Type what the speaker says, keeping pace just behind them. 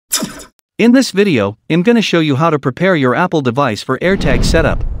In this video, I'm gonna show you how to prepare your Apple device for Airtag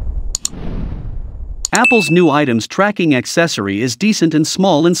setup. Apple's new items tracking accessory is decent and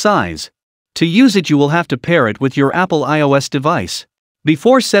small in size. To use it, you will have to pair it with your Apple iOS device.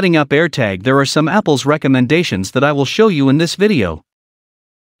 Before setting up Airtag, there are some Apple's recommendations that I will show you in this video.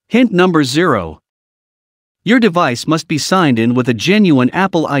 Hint number 0. Your device must be signed in with a genuine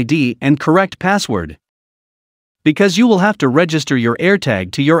Apple ID and correct password, because you will have to register your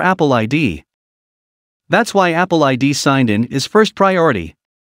Airtag to your Apple ID. That's why Apple ID signed in is first priority.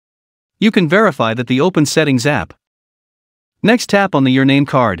 You can verify that the Open Settings app. Next, tap on the Your Name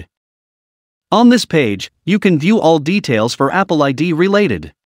card. On this page, you can view all details for Apple ID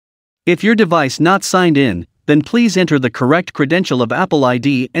related. If your device not signed in, then please enter the correct credential of Apple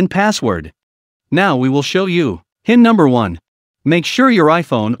ID and password. Now we will show you. Hint number 1. Make sure your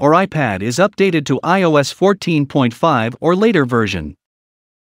iPhone or iPad is updated to iOS 14.5 or later version,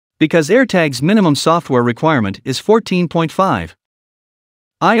 because Airtag's minimum software requirement is 14.5.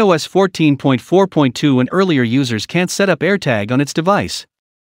 iOS 14.4.2 and earlier users can't set up Airtag on its device.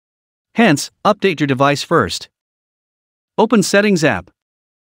 Hence, update your device first. Open Settings app.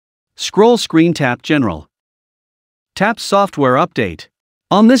 Scroll screen, tap General. Tap Software Update.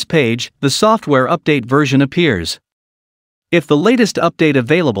 On this page, the software update version appears. If the latest update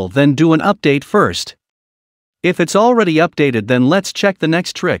available, then do an update first. If it's already updated, then let's check the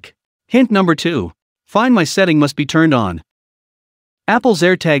next trick. Hint number 2. Find My setting must be turned on. Apple's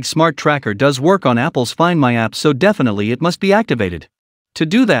Airtag Smart Tracker does work on Apple's Find My app, so definitely it must be activated. To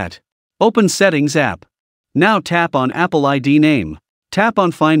do that, open Settings app. Now tap on Apple ID name. Tap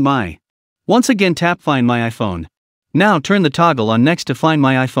on Find My. Once again, tap Find My iPhone. Now turn the toggle on next to Find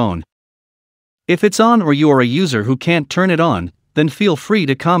My iPhone. If it's on or you are a user who can't turn it on, then feel free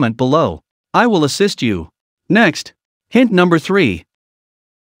to comment below. I will assist you. Next, hint number 3.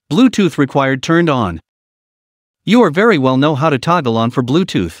 Bluetooth required turned on. You are very well know how to toggle on for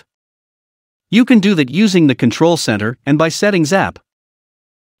Bluetooth. You can do that using the Control Center and by Settings app.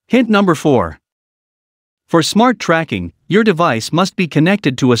 Hint number 4. For smart tracking, your device must be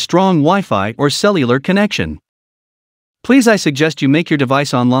connected to a strong Wi-Fi or cellular connection. Please, I suggest you make your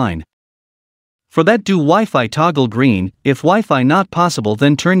device online. For that, do Wi-Fi toggle green. If Wi-Fi not possible,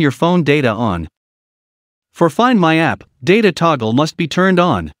 then turn your phone data on. For Find My app, data toggle must be turned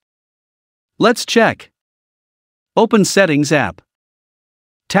on. Let's check. Open Settings app.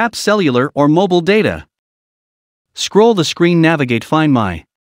 Tap Cellular or Mobile Data. Scroll the screen, navigate Find My.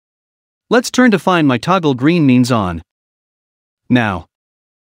 Let's turn to Find My, toggle green means on. Now.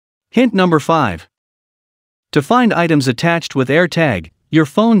 Hint number 5. To find items attached with Airtag, your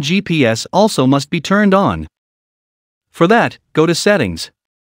phone GPS also must be turned on. For that, go to Settings.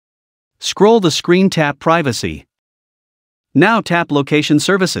 Scroll the screen, tap Privacy. Now tap Location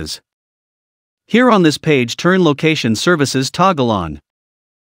Services. Here on this page, turn Location Services toggle on.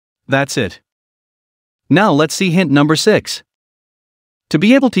 That's it. Now let's see hint number 6. To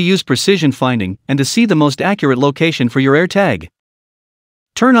be able to use precision finding and to see the most accurate location for your Airtag,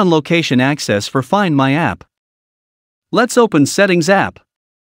 turn on Location Access for Find My app. Let's open Settings app.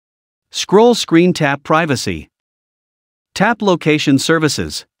 Scroll screen, tap Privacy. Tap Location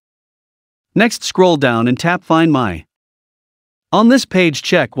Services. Next, scroll down and tap Find My. On this page,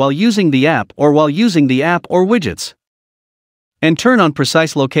 check while using the app or while using the app or widgets, and turn on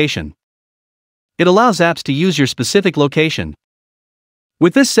Precise Location. It allows apps to use your specific location.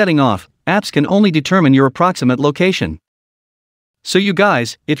 With this setting off, apps can only determine your approximate location. So you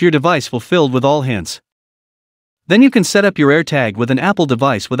guys, if your device fulfilled with all hints, then you can set up your Airtag with an Apple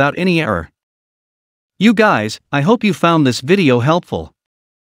device without any error. You guys, I hope you found this video helpful.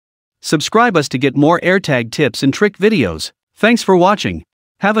 Subscribe us to get more Airtag tips and trick videos. Thanks for watching.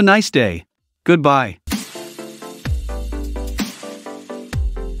 Have a nice day. Goodbye.